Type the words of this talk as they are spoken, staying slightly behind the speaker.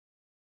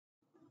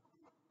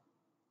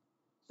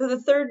So the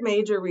third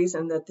major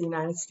reason that the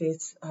United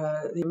States,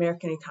 the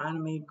American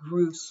economy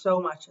grew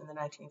so much in the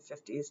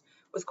 1950s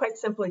was quite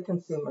simply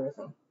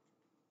consumerism.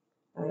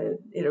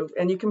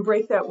 And you can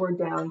break that word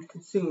down,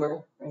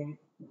 consumer, right,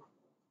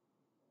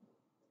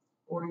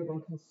 or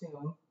even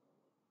consume,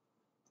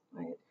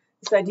 right?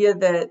 This idea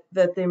that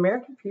the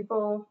American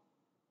people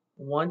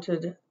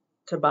wanted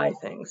to buy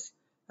things.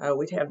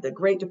 We'd have the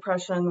Great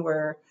Depression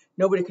where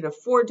nobody could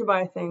afford to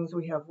buy things.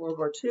 We have World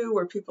War II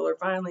where people are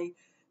finally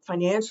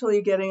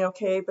financially getting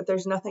okay, but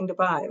there's nothing to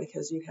buy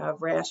because you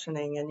have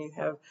rationing and you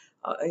have,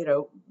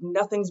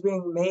 nothing's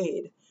being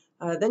made.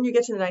 Then you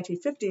get to the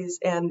 1950s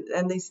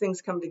and these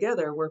things come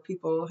together where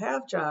people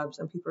have jobs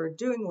and people are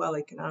doing well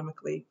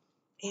economically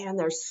and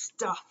there's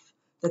stuff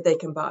that they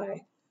can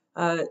buy.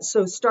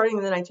 So starting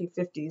in the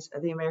 1950s,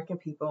 the American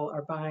people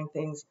are buying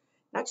things,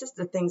 not just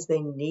the things they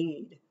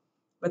need,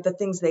 but the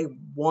things they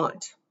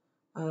want.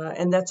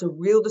 And that's a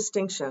real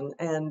distinction.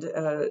 And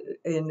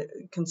in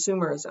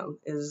consumerism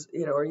is,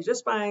 are you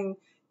just buying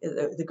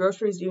the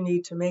groceries you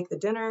need to make the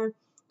dinner,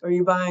 or are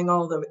you buying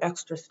all the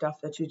extra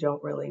stuff that you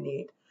don't really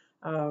need?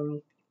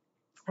 And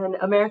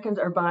Americans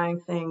are buying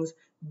things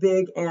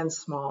big and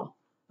small.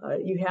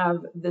 You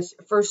have this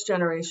first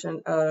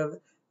generation of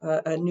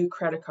a new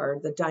credit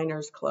card, the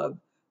Diners Club,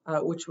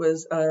 which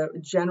was a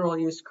general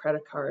use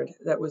credit card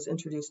that was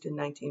introduced in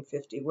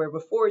 1950, where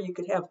before you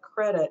could have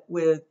credit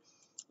with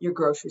your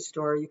grocery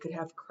store, you could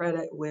have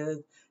credit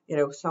with,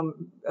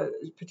 some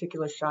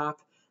particular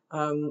shop,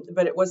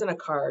 but it wasn't a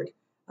card,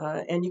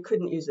 and you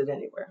couldn't use it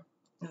anywhere.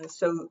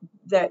 So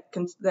that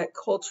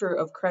culture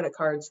of credit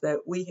cards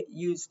that we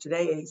use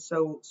today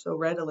so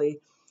readily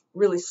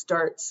really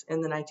starts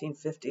in the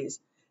 1950s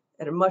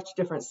at a much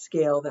different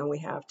scale than we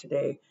have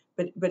today.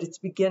 But it's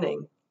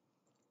beginning.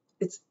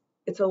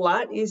 It's a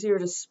lot easier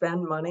to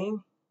spend money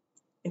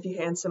if you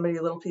hand somebody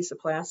a little piece of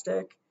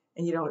plastic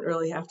and you don't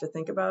really have to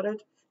think about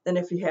it than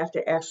if you have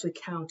to actually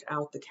count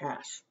out the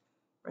cash,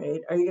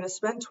 right? Are you going to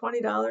spend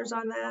 $20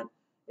 on that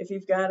if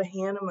you've got to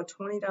hand them a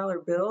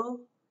 $20 bill?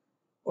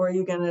 Or are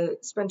you going to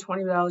spend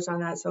 $20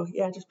 on that? So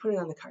yeah, just put it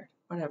on the card,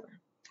 whatever.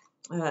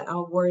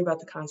 I'll worry about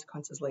the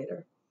consequences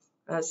later.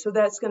 So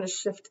that's going to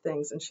shift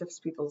things and shifts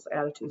people's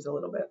attitudes a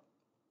little bit.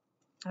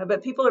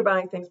 But people are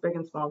buying things big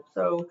and small.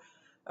 So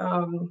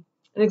an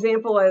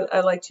example I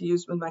like to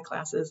use with my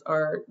classes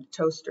are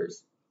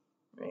toasters.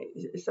 Right?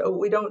 So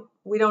we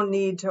don't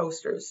need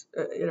toasters.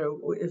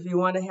 If you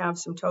want to have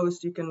some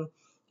toast, you can,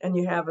 and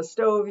you have a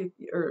stove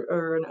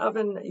or an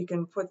oven, you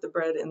can put the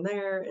bread in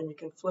there and you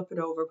can flip it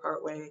over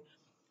part way.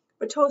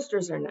 But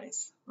toasters are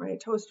nice, right?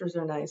 Toasters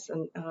are nice,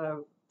 and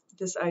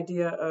this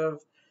idea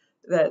of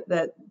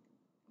that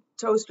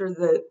toaster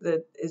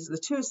that is the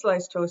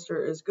 2-slice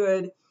toaster is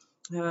good,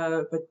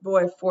 but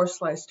boy,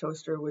 4-slice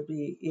toaster would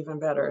be even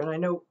better. And I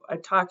know I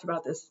talked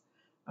about this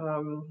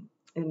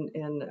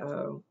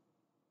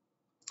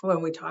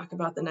when we talk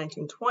about the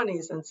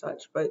 1920s and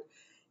such, but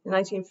the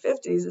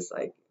 1950s, it's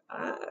like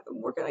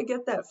we're going to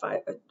get that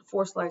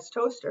 4-slice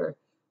toaster.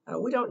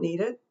 We don't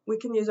need it. We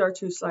can use our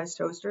 2-slice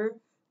toaster.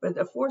 But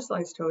a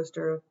 4-slice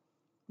toaster,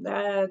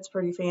 that's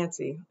pretty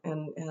fancy.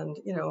 And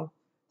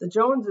the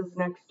Joneses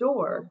next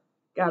door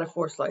got a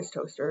 4-slice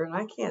toaster, and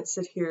I can't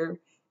sit here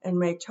and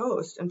make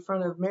toast in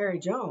front of Mary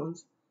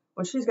Jones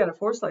when she's got a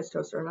 4-slice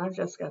toaster, and I've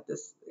just got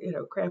this,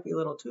 crappy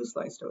little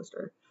 2-slice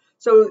toaster.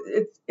 So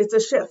it's a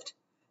shift.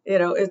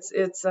 It's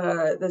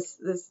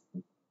this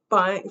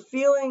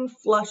feeling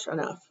flush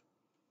enough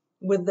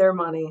with their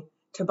money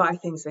to buy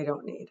things they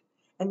don't need,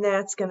 and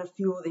that's going to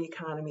fuel the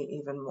economy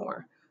even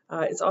more.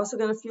 It's also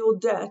going to fuel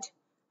debt,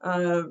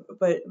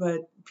 but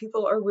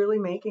people are really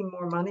making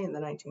more money in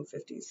the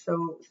 1950s.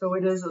 So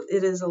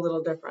it is a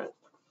little different.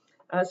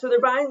 So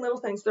they're buying little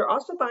things. They're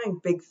also buying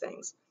big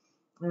things.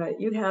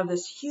 You have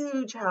this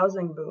huge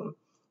housing boom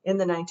in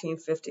the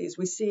 1950s.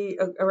 We see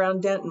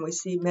around Denton, we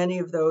see many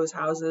of those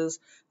houses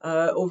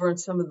over in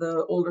some of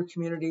the older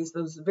communities,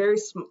 those very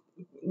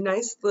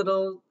nice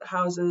little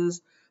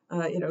houses,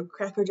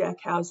 Cracker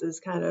Jack houses,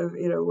 kind of,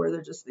 where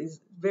they're just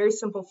these very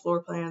simple floor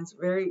plans,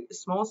 very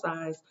small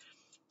size,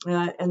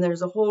 and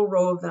there's a whole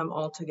row of them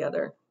all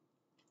together.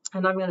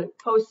 And I'm going to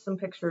post some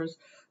pictures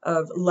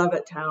of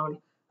Levittown,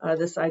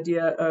 this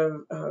idea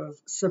of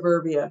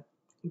suburbia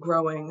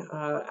growing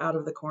out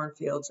of the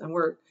cornfields, and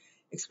we're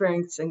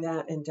experiencing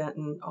that in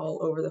Denton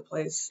all over the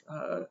place.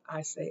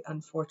 I say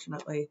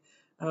unfortunately,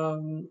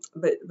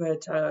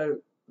 but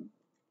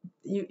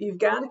you've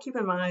got to keep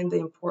in mind the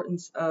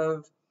importance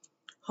of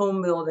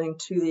home building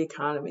to the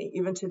economy.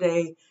 Even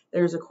today,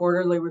 there's a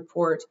quarterly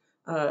report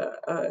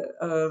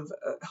of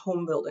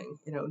home building,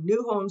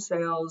 new home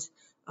sales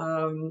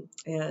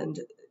and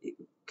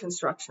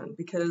construction.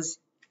 Because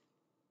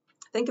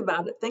think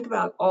about it. Think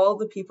about all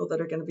the people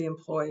that are going to be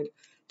employed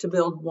to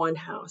build one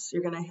house.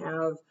 You're going to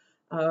have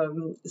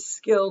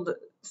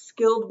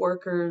skilled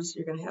workers.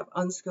 You're going to have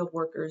unskilled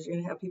workers. You're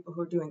going to have people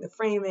who are doing the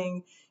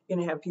framing. You're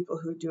going to have people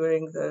who are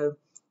doing the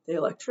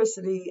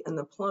electricity and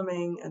the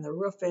plumbing and the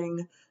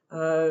roofing,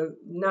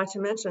 not to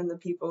mention the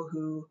people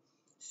who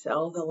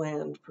sell the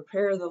land,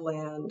 prepare the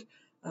land,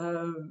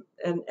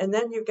 And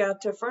then you've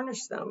got to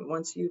furnish them.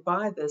 Once you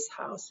buy this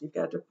house, you've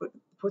got to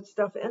put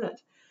stuff in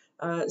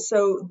it.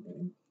 So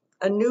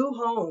a new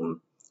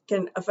home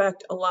can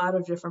affect a lot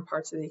of different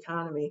parts of the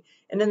economy.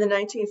 And in the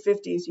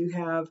 1950s, you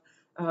have,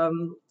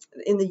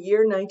 in the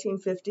year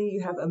 1950,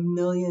 you have 1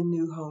 million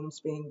new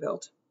homes being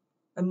built.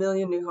 1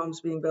 million new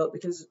homes being built,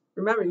 because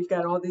remember, you've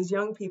got all these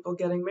young people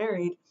getting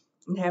married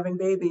and having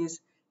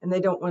babies, and they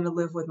don't want to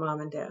live with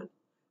mom and dad.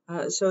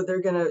 So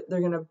they're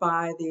gonna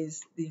buy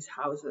these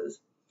houses.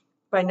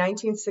 By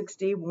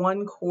 1960,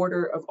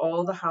 1/4 of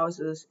all the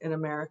houses in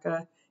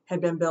America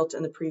had been built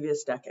in the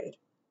previous decade.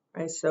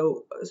 Right?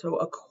 So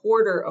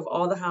 1/4 of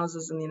all the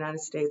houses in the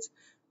United States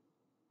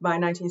by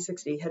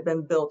 1960 had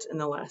been built in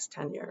the last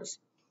 10 years.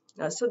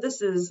 So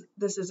this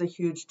is a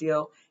huge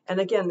deal. And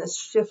again, this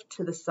shift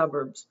to the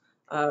suburbs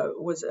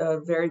was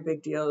a very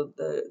big deal.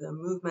 The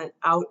movement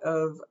out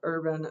of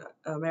urban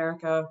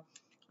America.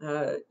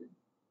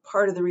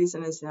 Part of the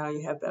reason is now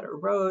you have better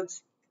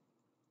roads.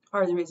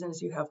 Part of the reason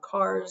is you have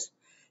cars.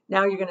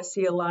 Now you're going to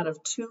see a lot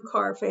of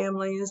 2-car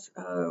families,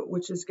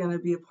 which is going to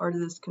be a part of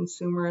this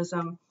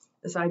consumerism,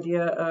 this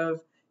idea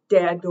of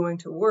dad going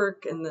to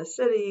work in the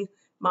city,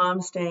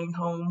 mom staying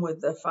home with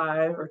the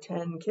 5 or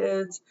 10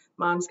 kids.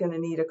 Mom's going to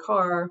need a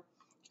car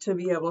to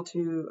be able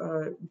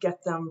to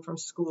get them from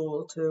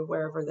school to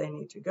wherever they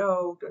need to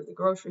go to the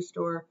grocery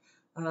store,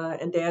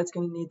 and dad's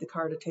going to need the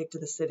car to take to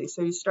the city.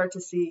 So you start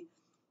to see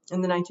in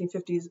the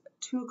 1950s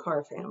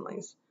 2-car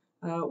families,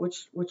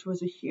 which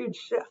was a huge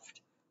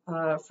shift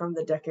from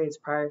the decades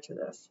prior to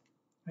this,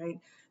 right?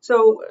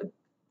 So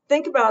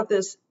think about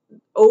this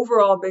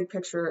overall big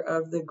picture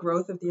of the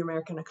growth of the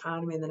American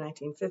economy in the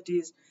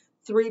 1950s.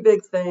 3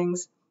 big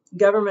things: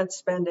 government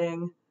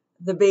spending,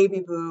 the baby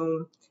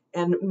boom,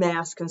 and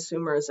mass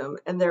consumerism.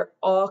 And they're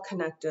all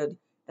connected,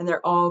 and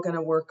they're all going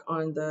to work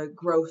on the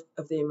growth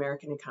of the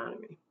American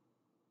economy.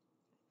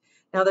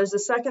 Now, there's a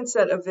second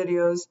set of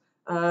videos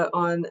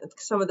on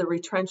some of the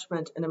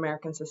retrenchment in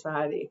American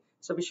society,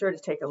 so be sure to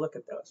take a look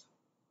at those.